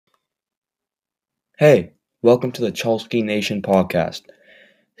Hey, welcome to the Chalsky Nation podcast.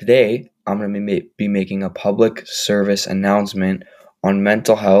 Today, I'm going to be making a public service announcement on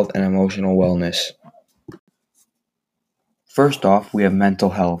mental health and emotional wellness. First off, we have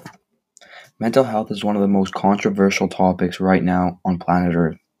mental health. Mental health is one of the most controversial topics right now on planet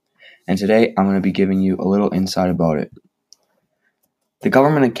Earth, and today I'm going to be giving you a little insight about it. The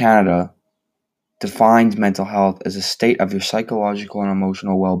government of Canada defines mental health as a state of your psychological and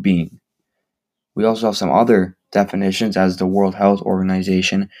emotional well-being. We also have some other definitions, as the World Health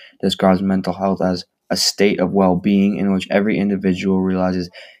Organization describes mental health as a state of well-being in which every individual realizes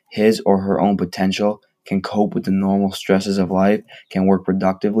his or her own potential, can cope with the normal stresses of life, can work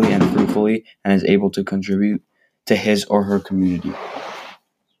productively and fruitfully, and is able to contribute to his or her community.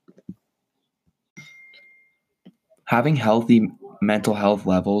 Having healthy mental health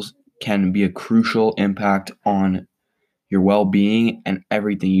levels can be a crucial impact on your well-being and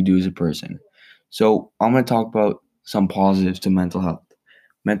everything you do as a person. So I'm going to talk about some positives to mental health.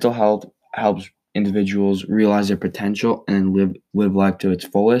 Mental health helps individuals realize their potential and live life to its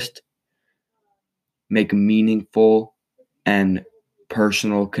fullest, make meaningful and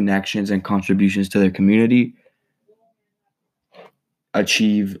personal connections and contributions to their community,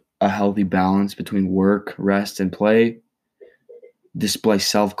 achieve a healthy balance between work, rest, and play, display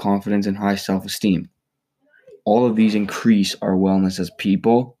self-confidence and high self-esteem. All of these increase our wellness as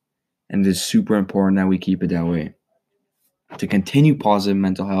people, and it is super important that we keep it that way. To continue positive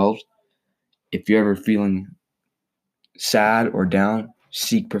mental health, if you're ever feeling sad or down,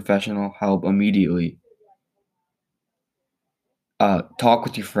 seek professional help immediately. Talk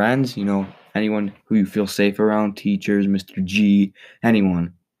with your friends, anyone who you feel safe around, teachers, Mr. G,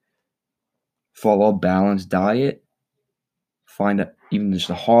 anyone. Follow a balanced diet. Find even just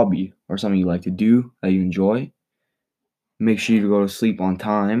a hobby or something you like to do that you enjoy. Make sure you go to sleep on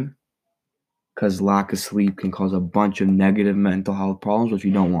time, because lack of sleep can cause a bunch of negative mental health problems, which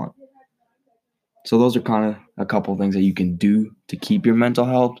you don't want. So those are kind of a couple of things that you can do to keep your mental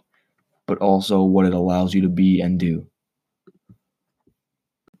health, but also what it allows you to be and do.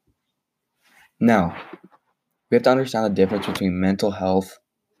 Now, we have to understand the difference between mental health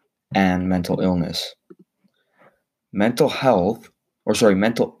and mental illness. Mental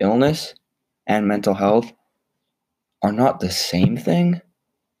illness and mental health are not the same thing,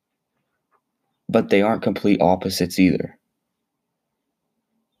 but they aren't complete opposites either.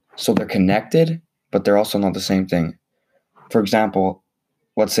 So they're connected, but they're also not the same thing. For example,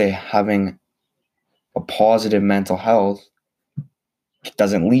 let's say having a positive mental health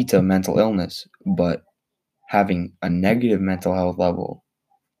doesn't lead to mental illness, but having a negative mental health level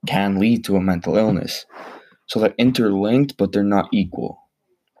can lead to a mental illness. So they're interlinked, but they're not equal.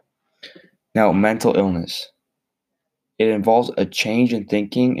 Now, mental illness. It involves a change in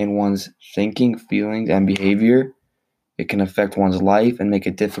thinking in one's thinking, feelings, and behavior. It can affect one's life and make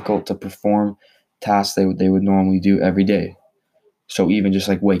it difficult to perform tasks they would normally do every day. So even just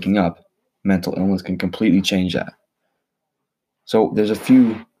like waking up, mental illness can completely change that. So there's a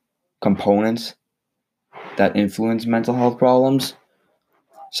few components that influence mental health problems,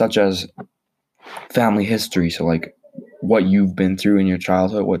 such as family history. So like what you've been through in your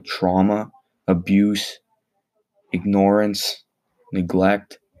childhood, what trauma, abuse, ignorance,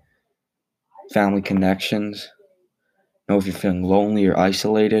 neglect, family connections. If you're feeling lonely or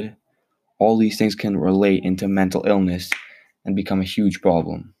isolated, all these things can relate into mental illness and become a huge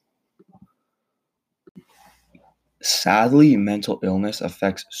problem. Sadly, mental illness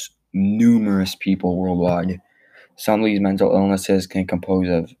affects numerous people worldwide. Some of these mental illnesses can compose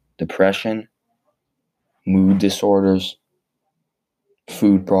of depression, mood disorders,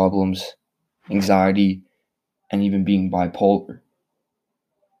 food problems, anxiety, and even being bipolar.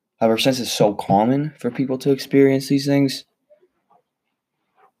 However, since it's so common for people to experience these things,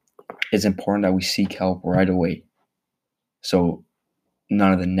 it's important that we seek help right away, so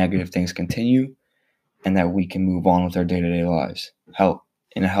none of the negative things continue and that we can move on with our day-to-day lives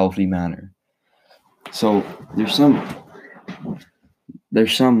in a healthy manner. So there's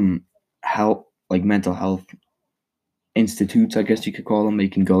some help, like mental health institutes, I guess you could call them, that you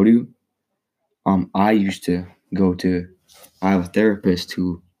can go to. I have a therapist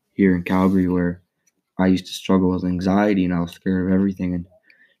who here in Calgary where I used to struggle with anxiety and I was scared of everything, and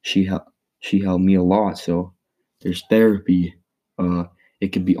she helped me a lot. So there's therapy.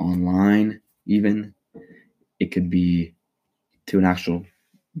 It could be online, even. It could be to an actual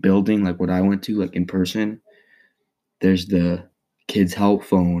building, like what I went to, like in person. There's the kids help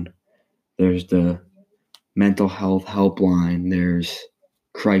phone. There's the mental health helpline. There's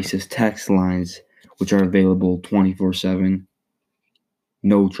crisis text lines, which are available 24/7,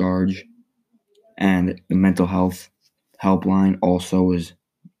 no charge. And the mental health helpline also is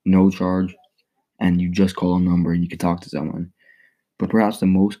no charge, and you just call a number and you can talk to someone. But perhaps the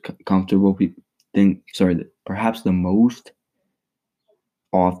most comfortable perhaps the most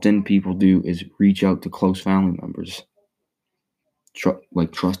often people do is reach out to close family members,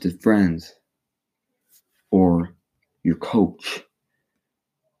 like trusted friends, or your coach,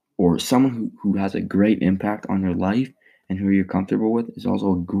 or someone who has a great impact on your life and who you're comfortable with is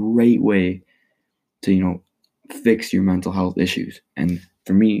also a great way to, fix your mental health issues. And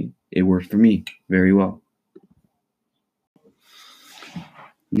for me, it worked for me very well.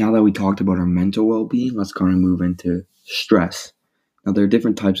 Now that we talked about our mental well-being, let's kind of move into stress. Now, there are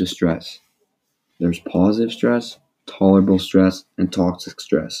different types of stress. There's positive stress, tolerable stress, and toxic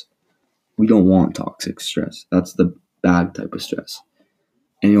stress. We don't want toxic stress. That's the bad type of stress.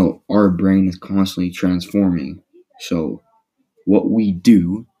 And our brain is constantly transforming. So what we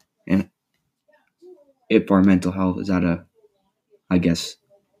do, and if our mental health is at a,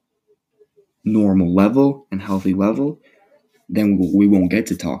 normal level and healthy level, then we won't get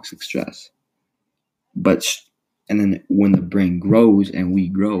to toxic stress. And then when the brain grows and we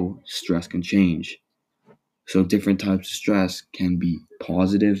grow, stress can change. So different types of stress can be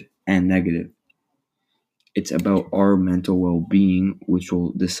positive and negative. It's about our mental well-being, which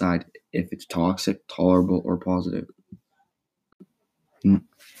will decide if it's toxic, tolerable, or positive.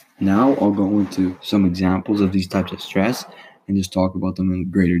 Now I'll go into some examples of these types of stress and just talk about them in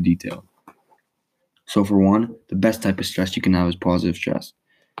greater detail. So for one, the best type of stress you can have is positive stress.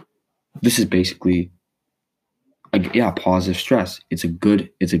 This is basically, positive stress. It's a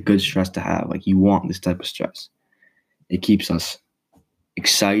good stress to have. Like, you want this type of stress. It keeps us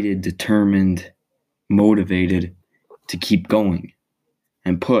excited, determined, motivated to keep going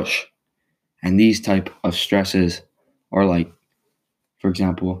and push. And these type of stresses are like, for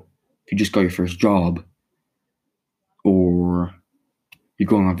example, if you just got your first job, or you're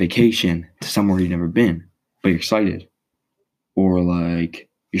going on vacation to somewhere you've never been, but you're excited, or like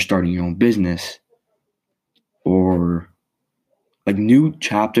you're starting your own business, or like new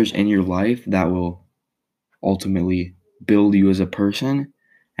chapters in your life that will ultimately build you as a person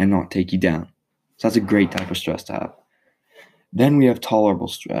and not take you down. So that's a great type of stress to have. Then we have tolerable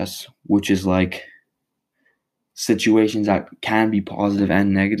stress, which is like situations that can be positive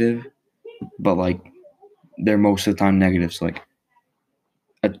and negative, but like they're most of the time negative. So like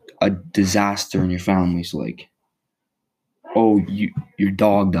a disaster in your family. So like, your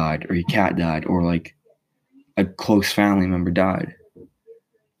dog died, or your cat died, or like a close family member died.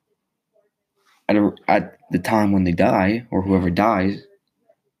 At the time when they die, or whoever dies,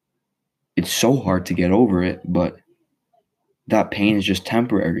 it's so hard to get over it, but that pain is just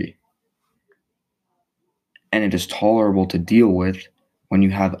temporary. And it is tolerable to deal with when you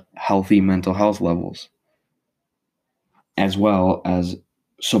have healthy mental health levels, as well as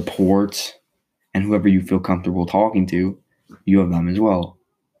support, and whoever you feel comfortable talking to, you have them as well.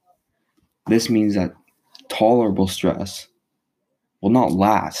 This means that tolerable stress will not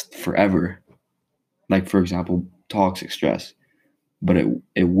last forever, like, for example, toxic stress, but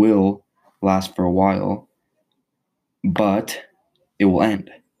it will last for a while, but it will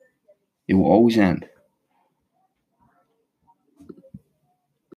end. It will always end.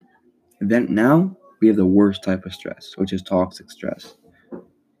 Then now we have the worst type of stress, which is toxic stress.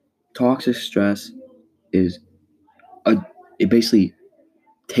 Toxic stress it basically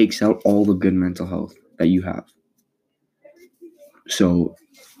takes out all the good mental health that you have. So,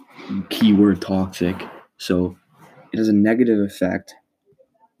 keyword toxic. So it has a negative effect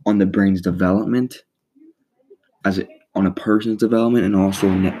on the brain's development, on a person's development, and also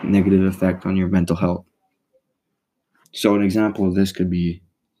a negative effect on your mental health. So an example of this could be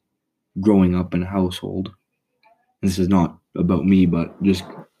growing up in a household. And this is not about me, but just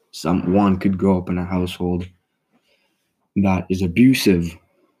someone could grow up in a household that is abusive,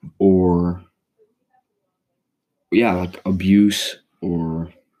 or like abuse,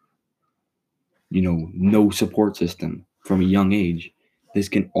 or no support system from a young age. This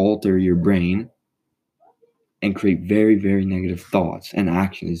can alter your brain and create very, very negative thoughts and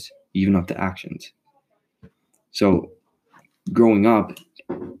actions, even up to actions. So growing up,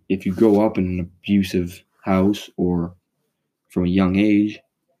 if you grow up in an abusive house or from a young age,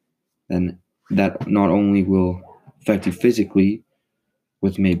 then that not only will affect you physically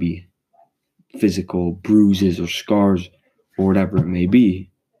with maybe physical bruises or scars or whatever it may be,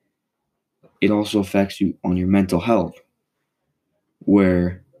 it also affects you on your mental health,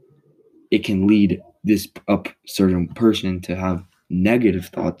 where it can lead this certain person to have negative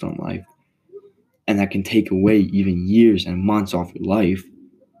thoughts on life, and that can take away even years and months off your life,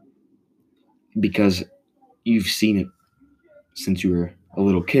 because you've seen it since you were a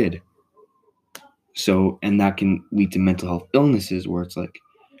little kid. So, and that can lead to mental health illnesses where it's like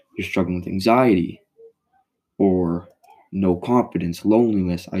you're struggling with anxiety or no confidence,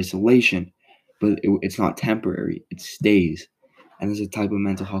 loneliness, isolation, but it's not temporary, it stays. And there's a type of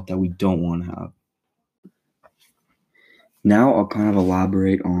mental health that we don't want to have. Now I'll kind of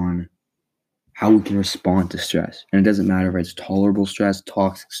elaborate on how we can respond to stress. And it doesn't matter if it's tolerable stress,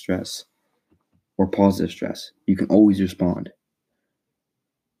 toxic stress, or positive stress. You can always respond.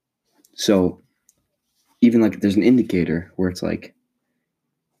 So even like there's an indicator where it's like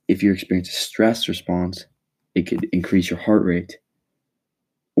if you experience a stress response, it could increase your heart rate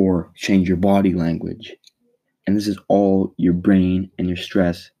or change your body language. And this is all your brain and your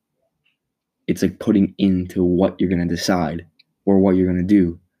stress. It's like putting into what you're going to decide or what you're going to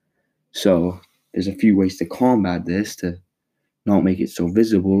do. So there's a few ways to combat this to not make it so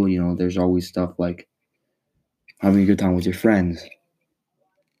visible. You know, there's always stuff like having a good time with your friends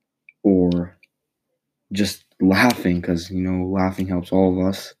or just laughing, because, you know, laughing helps all of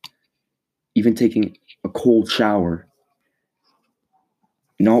us. Even taking a cold shower,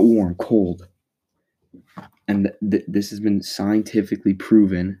 not warm, cold. And this has been scientifically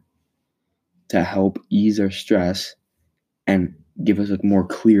proven to help ease our stress and give us a more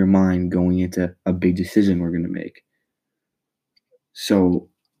clear mind going into a big decision we're going to make. So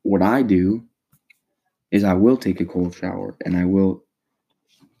what I do is I will take a cold shower and I will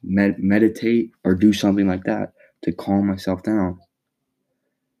meditate or do something like that to calm myself down.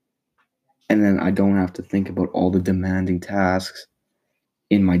 And then I don't have to think about all the demanding tasks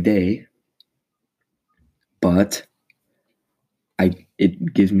in my day, but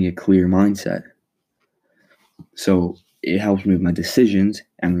it gives me a clear mindset. So it helps me with my decisions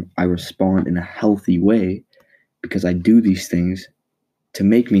and I respond in a healthy way because I do these things to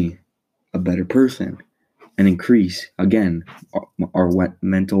make me a better person and increase, again, our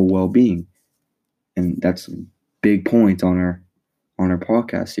mental well-being. And that's a big point on our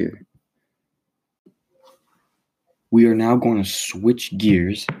podcast here. We are now going to switch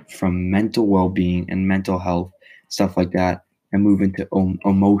gears from mental well-being and mental health, stuff like that, and move into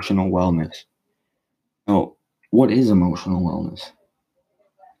emotional wellness. Now, what is emotional wellness?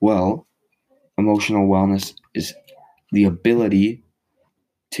 Well, emotional wellness is the ability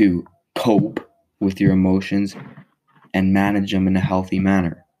to cope with your emotions and manage them in a healthy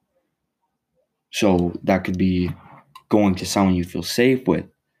manner. So that could be going to someone you feel safe with,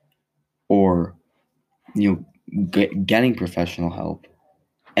 or, you know, getting professional help.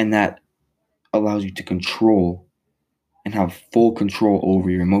 And that allows you to control and have full control over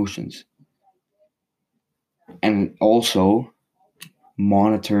your emotions. And also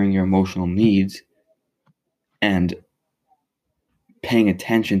monitoring your emotional needs and paying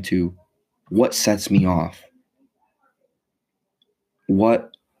attention to what sets me off.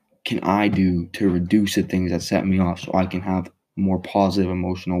 What can I do to reduce the things that set me off so I can have more positive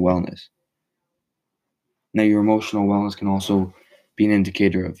emotional wellness? Now, your emotional wellness can also be an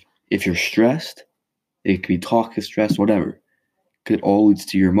indicator of if you're stressed, it could be toxic stress, whatever. It all leads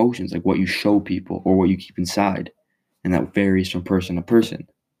to your emotions, like what you show people or what you keep inside. And that varies from person to person.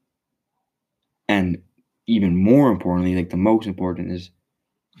 And even more importantly, like the most important is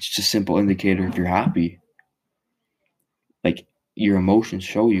it's just a simple indicator if you're happy. Like your emotions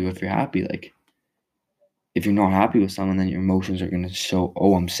show you if you're happy. Like if you're not happy with someone, then your emotions are going to show,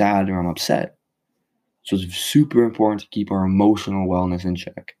 oh, I'm sad or I'm upset. So it's super important to keep our emotional wellness in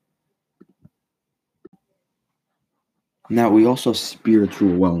check. Now, we also have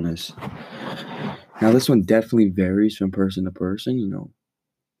spiritual wellness. Now, this one definitely varies from person to person, you know,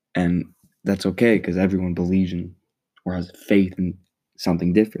 and that's okay because everyone believes in or has faith in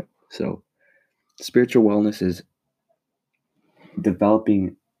something different. So, spiritual wellness is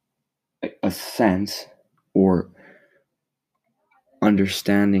developing a sense or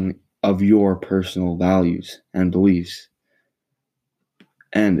understanding of your personal values and beliefs.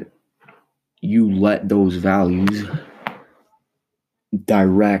 And you let those values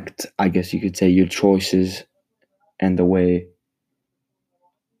direct, I guess you could say, your choices and the way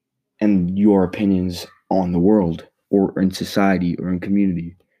and your opinions on the world or in society or in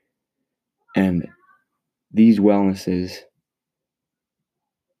community. And these wellnesses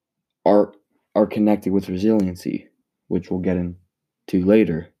are connected with resiliency, which we'll get into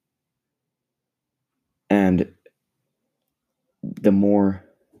later. And the more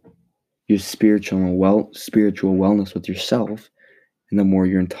your spiritual wellness with yourself, and the more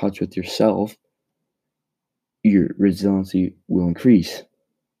you're in touch with yourself, your resiliency will increase.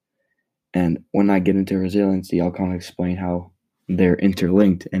 And when I get into resiliency, I'll kind of explain how they're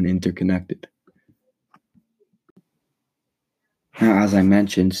interlinked and interconnected. Now, as I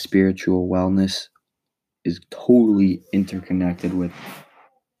mentioned, spiritual wellness is totally interconnected with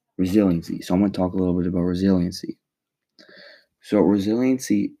resiliency. So I'm going to talk a little bit about resiliency. So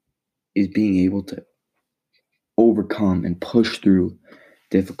resiliency is being able to overcome and push through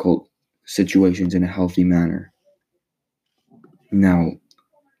difficult situations in a healthy manner. Now,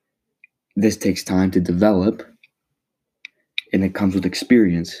 this takes time to develop and it comes with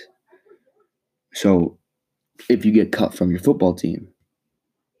experience. So if you get cut from your football team,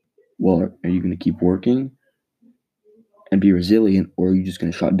 well, are you going to keep working and be resilient, or are you just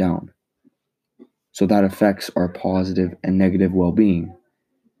going to shut down? So that affects our positive and negative well-being.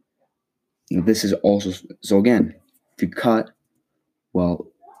 Now, this is also, so again, if you cut, well,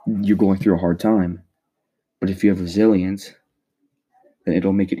 you're going through a hard time. But if you have resilience, then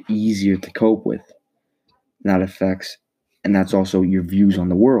it'll make it easier to cope with. And that affects, and that's also your views on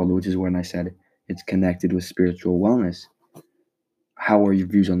the world, which is when I said it's connected with spiritual wellness. How are your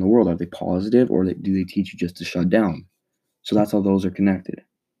views on the world? Are they positive, or do they teach you just to shut down? So that's how those are connected.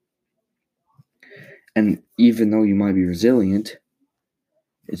 And even though you might be resilient,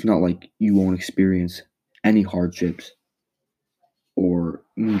 it's not like you won't experience any hardships or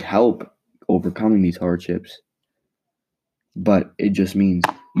need help overcoming these hardships. But it just means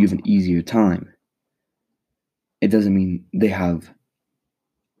you have an easier time. It doesn't mean they have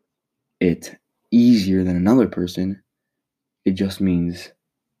it easier than another person. It just means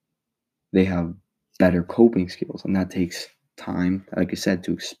they have better coping skills. And that takes time, like I said,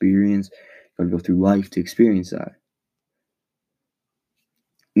 to experience. You gotta go through life to experience that.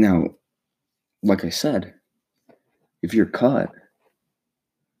 Now, like I said, if you're cut,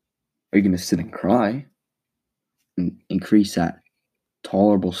 are you going to sit and cry and increase that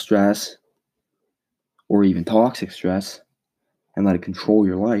tolerable stress or even toxic stress and let it control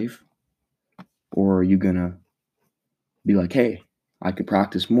your life? Or are you going to be like, hey, I could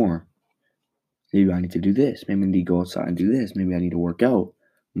practice more. Maybe I need to do this. Maybe I need to go outside and do this. Maybe I need to work out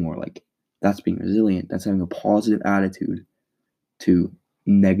more. Like, that's being resilient. That's having a positive attitude to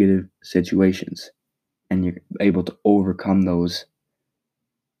negative situations. And you're able to overcome those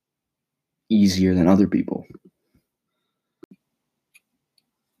easier than other people.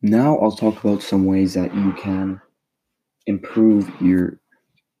 Now I'll talk about some ways that you can improve your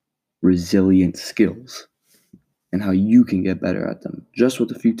resilient skills and how you can get better at them, just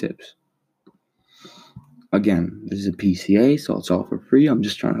with a few tips. Again, this is a PCA, so it's all for free. I'm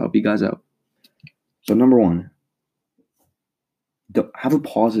just trying to help you guys out. So number one, have a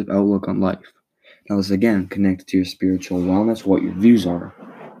positive outlook on life. Now this again connected to your spiritual wellness, what your views are.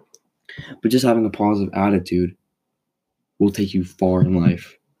 But just having a positive attitude will take you far in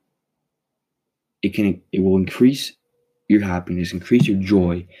life. It will increase your happiness, increase your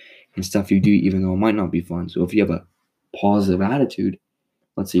joy in stuff you do, even though it might not be fun. So if you have a positive attitude,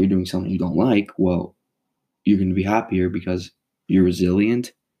 let's say you're doing something you don't like, well, you're going to be happier because you're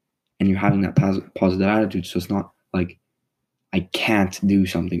resilient and you're having that positive attitude. So it's not like I can't do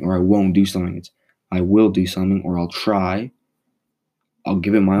something or I won't do something. It's I will do something or I'll try. I'll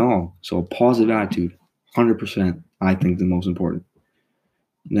give it my all. So a positive attitude, 100%, I think the most important.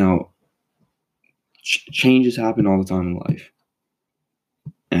 Now, changes happen all the time in life.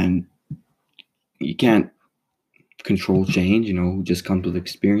 And you can't control change, just comes with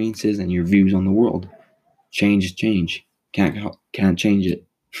experiences and your views on the world. Change is change. Can't change it.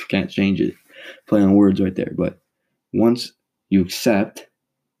 Can't change it. Play on words right there. But once you accept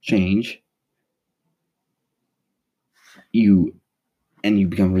change, you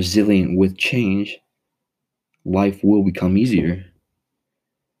become resilient with change, life will become easier.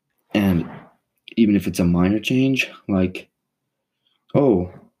 And even if it's a minor change, like, oh,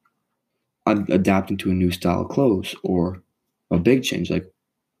 I'm adapting to a new style of clothes, or a big change, like,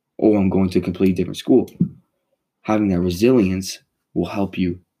 oh, I'm going to a completely different school. Having that resilience will help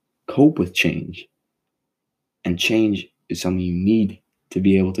you cope with change. And change is something you need to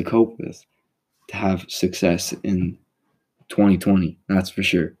be able to cope with, to have success in 2020, that's for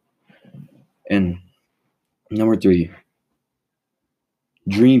sure. And number 3,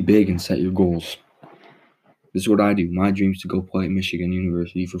 dream big and set your goals. This is what I do. My dream is to go play at Michigan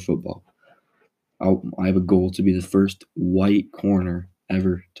University for football. I have a goal to be the first white corner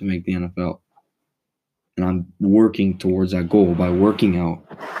ever to make the NFL. And I'm working towards that goal by working out,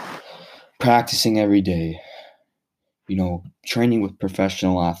 practicing every day, training with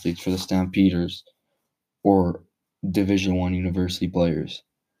professional athletes for the Stampeders or Division I university players.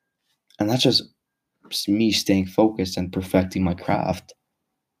 And that's just me staying focused and perfecting my craft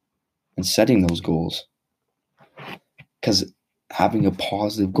and setting those goals. Because having a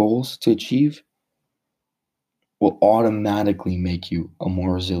positive goals to achieve will automatically make you a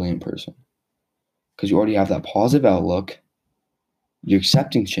more resilient person because you already have that positive outlook. You're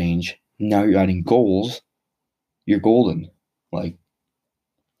accepting change. Now you're adding goals. You're golden. Like,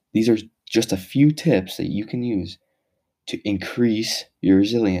 these are just a few tips that you can use to increase your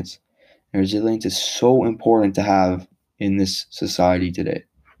resilience. And resilience is so important to have in this society today.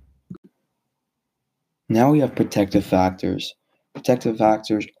 Now we have protective factors. Protective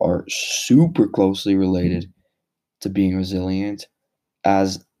factors are super closely related to being resilient,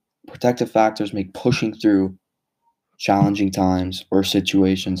 as protective factors make pushing through challenging times or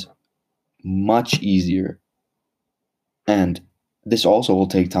situations much easier. And this also will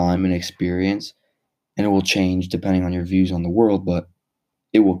take time and experience, and it will change depending on your views on the world, but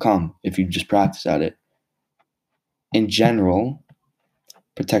it will come if you just practice at it. In general,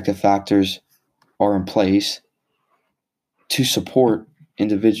 protective factors are in place to support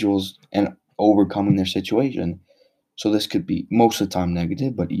individuals and overcoming their situation. So this could be most of the time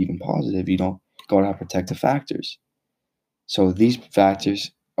negative, but even positive. You don't gotta have protective factors. So these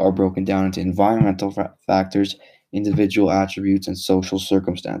factors are broken down into environmental factors, individual attributes, and social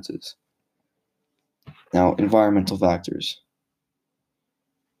circumstances. Now, environmental factors.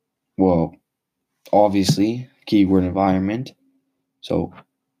 Well, obviously, keyword environment. So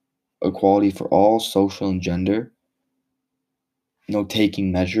equality for all, social and gender. No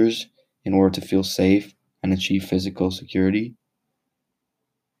taking measures in order to feel safe and achieve physical security.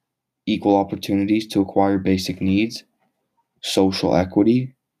 Equal opportunities to acquire basic needs. Social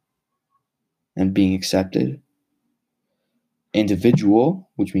equity and being accepted. Individual,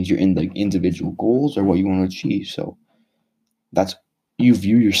 which means you're in the individual goals or what you want to achieve. So that's, you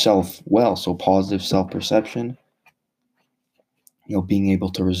view yourself well. So positive self-perception, being able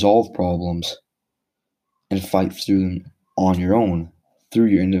to resolve problems and fight through them on your own through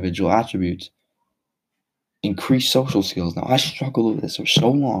your individual attributes. Increase social skills. Now, I struggled with this for so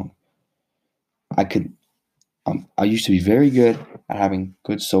long. I used to be very good at having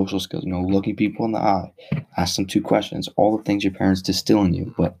good social skills, looking people in the eye, ask them 2 questions, all the things your parents distill in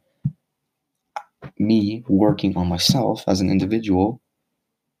you. But me working on myself as an individual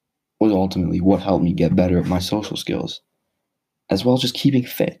was ultimately what helped me get better at my social skills, as well as just keeping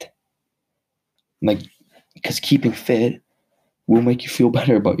fit. Because keeping fit will make you feel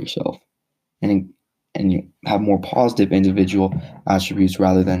better about yourself and you have more positive individual attributes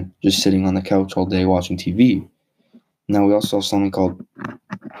rather than just sitting on the couch all day watching TV. Now, we also have something called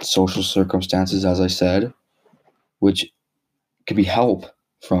social circumstances, as I said, which could be help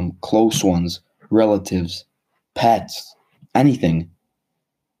from close ones, relatives, pets, anything.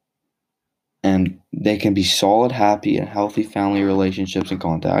 And they can be solid, happy, and healthy family relationships and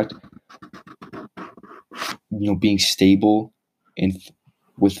contact. Being stable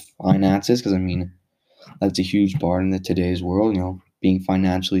with finances, because that's a huge part in today's world. Being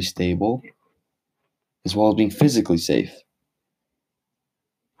financially stable, as well as being physically safe,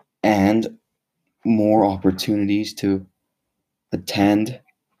 and more opportunities to attend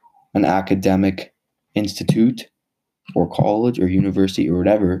an academic institute or college or university or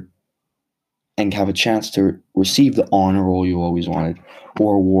whatever, and have a chance to receive the honor roll you always wanted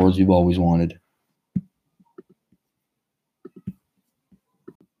or awards you've always wanted.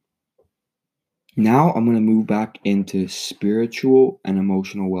 Now I'm going to move back into spiritual and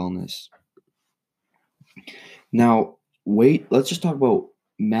emotional wellness. Now, let's just talk about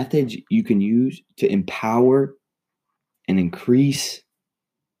methods you can use to empower and increase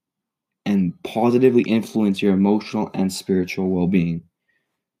and positively influence your emotional and spiritual well-being.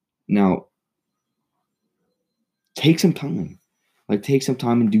 Now, take some time. Take some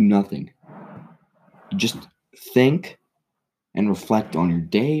time and do nothing. Just think and reflect on your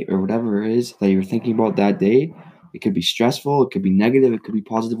day or whatever it is that you're thinking about that day. It could be stressful, it could be negative, it could be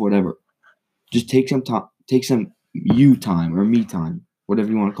positive, whatever. Just take some time, take some you time or me time, whatever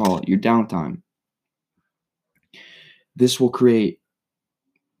you want to call it, your downtime. This will create,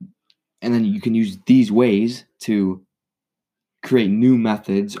 and then you can use these ways to create new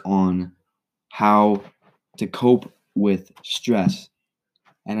methods on how to cope with stress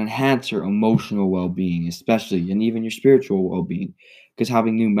and enhance your emotional well-being, especially, and even your spiritual well-being. Because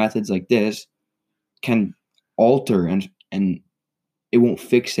having new methods like this can alter and it won't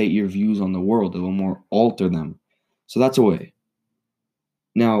fixate your views on the world. It will more alter them. So that's a way.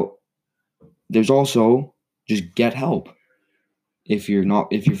 Now, there's also just get help. If you're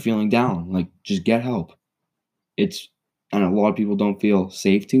feeling down, just get help. And a lot of people don't feel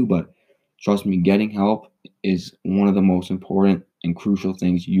safe to, but trust me, getting help is one of the most important and crucial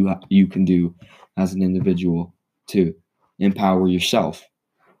things you can do as an individual to empower yourself.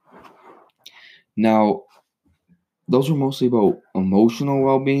 Now, those are mostly about emotional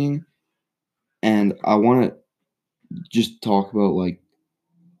well-being, and I want to just talk about like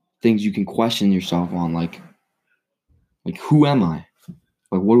things you can question yourself on, like who am I?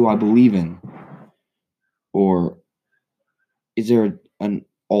 Like what do I believe in? Or is there an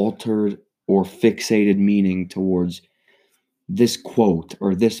altered or fixated meaning towards this quote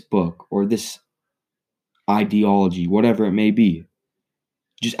or this book or this ideology, whatever it may be?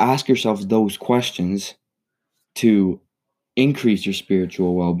 Just ask yourself those questions to increase your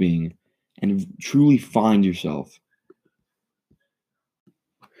spiritual well-being and truly find yourself.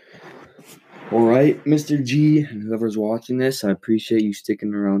 All right, Mr. G, and whoever's watching this, I appreciate you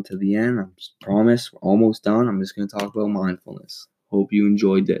sticking around to the end. I promise we're almost done. I'm just going to talk about mindfulness. Hope you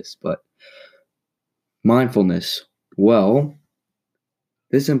enjoyed this. But mindfulness, well,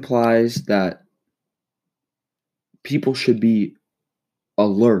 this implies that people should be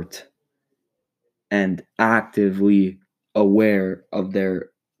alert and actively aware of their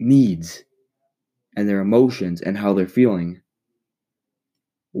needs and their emotions and how they're feeling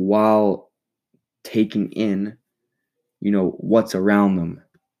while taking in, what's around them,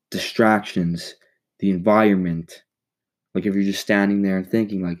 distractions, the environment. Like if you're just standing there and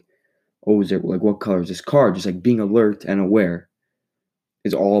thinking like, oh, is there like what color is this car? Just like being alert and aware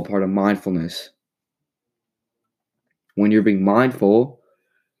is all part of mindfulness. When you're being mindful,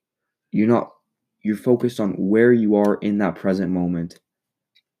 you're focused on where you are in that present moment.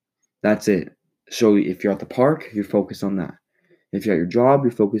 That's it. So if you're at the park, you're focused on that. If you're at your job,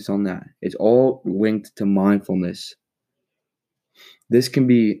 you're focused on that. It's all linked to mindfulness.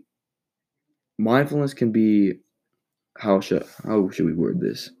 Mindfulness can be, how should we word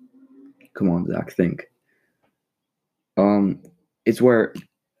this? Come on, Zach, think. It's where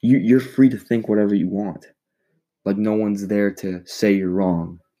you're free to think whatever you want. Like no one's there to say you're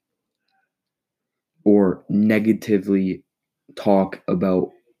wrong or negatively talk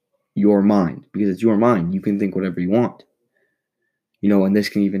about your mind, because it's your mind. You can think whatever you want. And this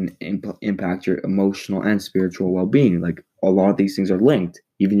can even impact your emotional and spiritual well-being. Like a lot of these things are linked,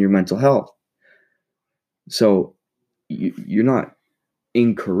 even your mental health. So you're not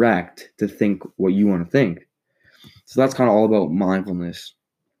incorrect to think what you want to think. So that's kind of all about mindfulness.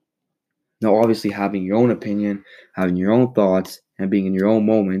 Now, obviously, having your own opinion, having your own thoughts, and being in your own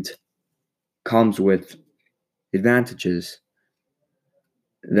moment comes with advantages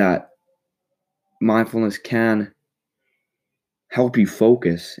that mindfulness can help you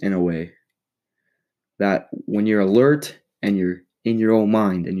focus in a way that when you're alert and you're in your own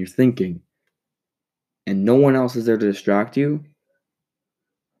mind and you're thinking and no one else is there to distract you,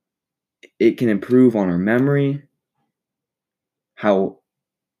 it can improve on our memory, how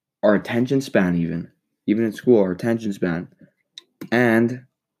our attention span, even in school, our attention span, and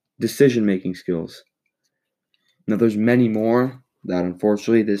decision-making skills. Now, there's many more that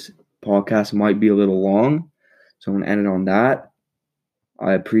unfortunately this podcast might be a little long, so I'm going to end it on that.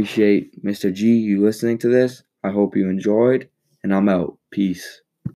 I appreciate Mr. G, you listening to this. I hope you enjoyed, and I'm out. Peace.